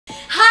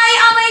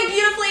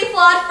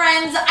Flawed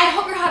friends, I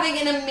hope you're having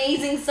an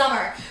amazing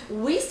summer.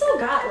 We still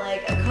got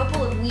like a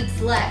couple of weeks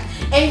left,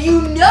 and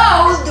you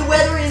know the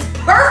weather is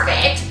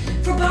perfect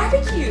for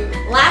barbecue.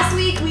 Last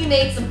week we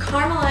made some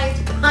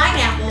caramelized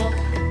pineapple.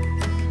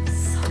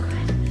 So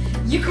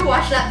good. You can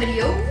watch that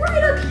video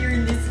right up here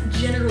in this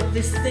general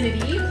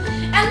vicinity.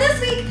 And this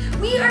week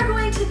we are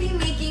going to be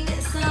making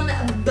some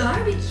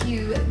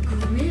barbecue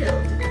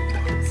grilled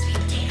sweet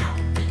potato.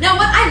 Now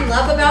what I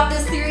love about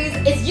this series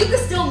is you can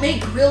still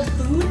make grilled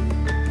food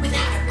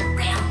without a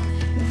grill.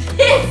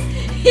 This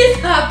is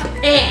a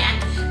pan,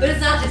 but it's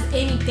not just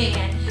any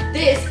pan.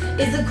 This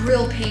is a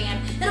grill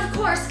pan. And of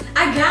course,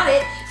 I got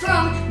it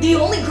from the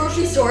only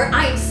grocery store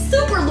I am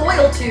super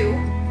loyal to,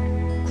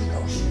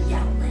 Grocery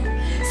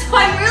Outlet. So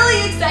I'm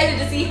really excited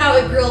to see how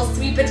it grills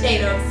sweet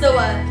potatoes. So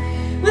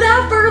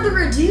without further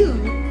ado,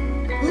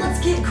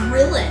 let's get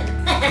grilling.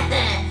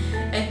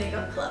 I think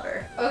I'm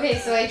clever. Okay,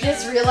 so I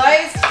just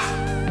realized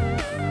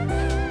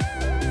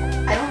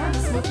I don't have the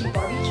smoky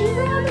barbecue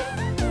rub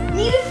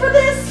needed for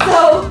this,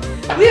 so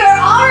we are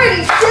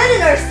already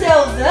setting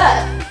ourselves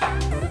up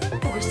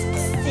for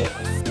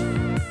success.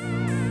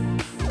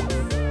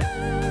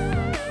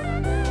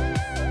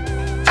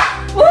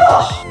 Whoa!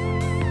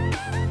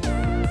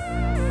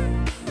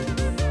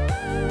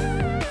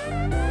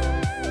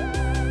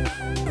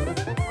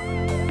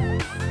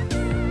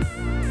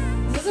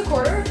 Is this a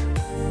quarter?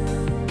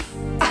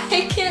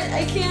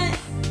 I can't.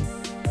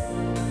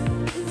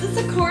 Is this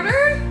a quarter?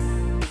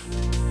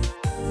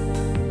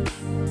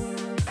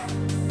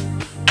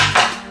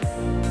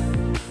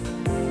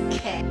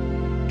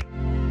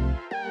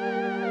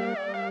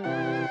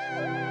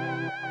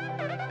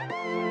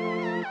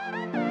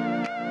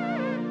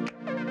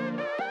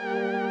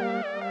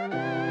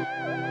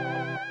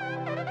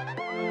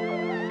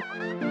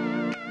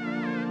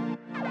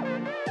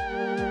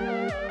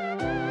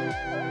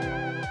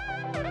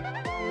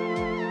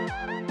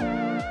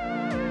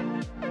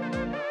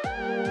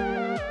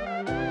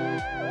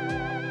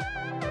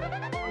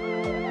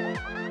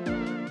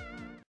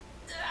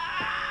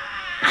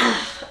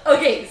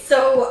 Okay,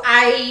 so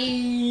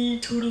I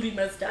totally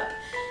messed up.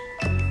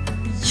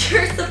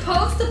 You're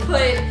supposed to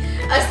put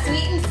a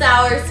sweet and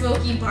sour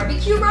smoky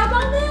barbecue rub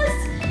on this,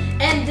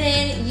 and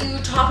then you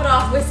top it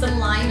off with some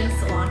lime and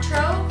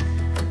cilantro.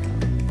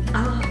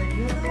 I don't have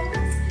any of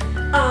those.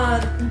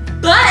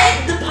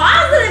 But the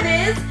positive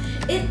is,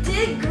 it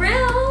did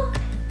grill.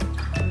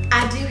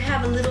 I do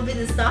have a little bit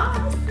of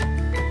sauce.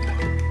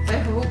 I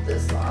hope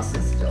this sauce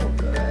is still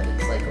good.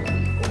 It's like a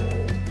week old.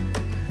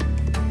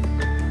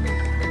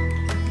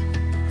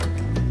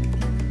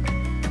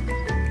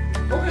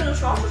 Okay, the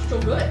sauce is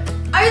still good.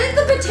 I think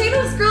the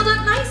potatoes grilled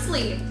up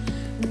nicely.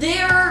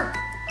 They're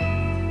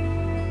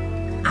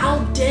al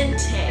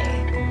dente.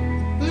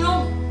 You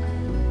know,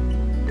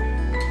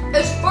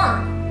 it's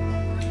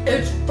firm.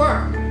 It's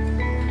firm.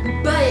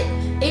 But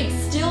it's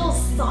still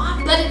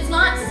soft, but it's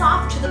not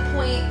soft to the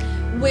point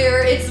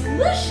where it's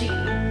mushy.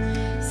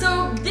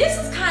 So this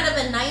is kind of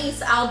a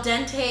nice al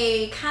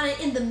dente, kind of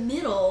in the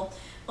middle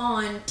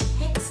on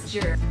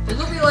texture. This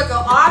will be like an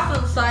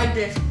awesome side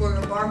dish for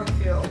your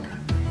barbecue.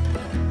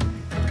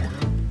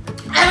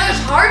 And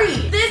it's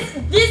hearty.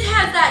 This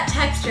has that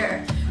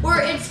texture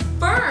where it's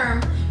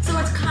firm, so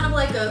it's kind of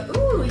like a,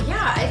 ooh,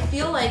 yeah, I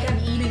feel like I'm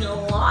eating a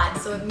lot,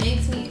 so it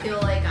makes me feel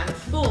like I'm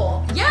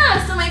full.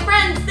 Yeah, so my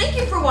friends, thank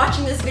you for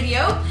watching this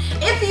video.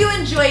 If you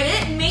enjoyed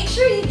it, make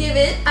sure you give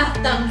it a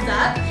thumbs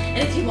up. And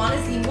if you want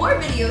to see more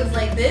videos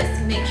like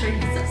this, make sure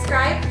you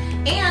subscribe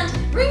and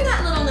ring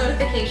that little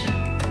notification.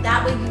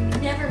 That way you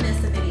never miss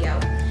a video.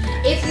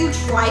 If you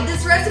tried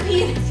this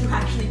recipe, and if you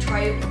actually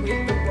try it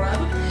with the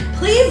rub,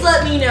 please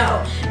let me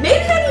know.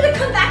 Maybe I need to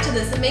come back to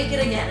this and make it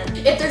again.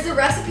 If there's a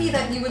recipe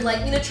that you would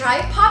like me to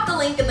try, pop the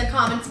link in the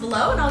comments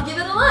below and I'll give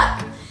it a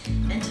look.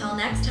 Until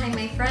next time,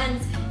 my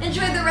friends,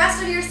 enjoy the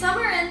rest of your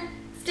summer and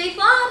stay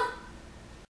flawed.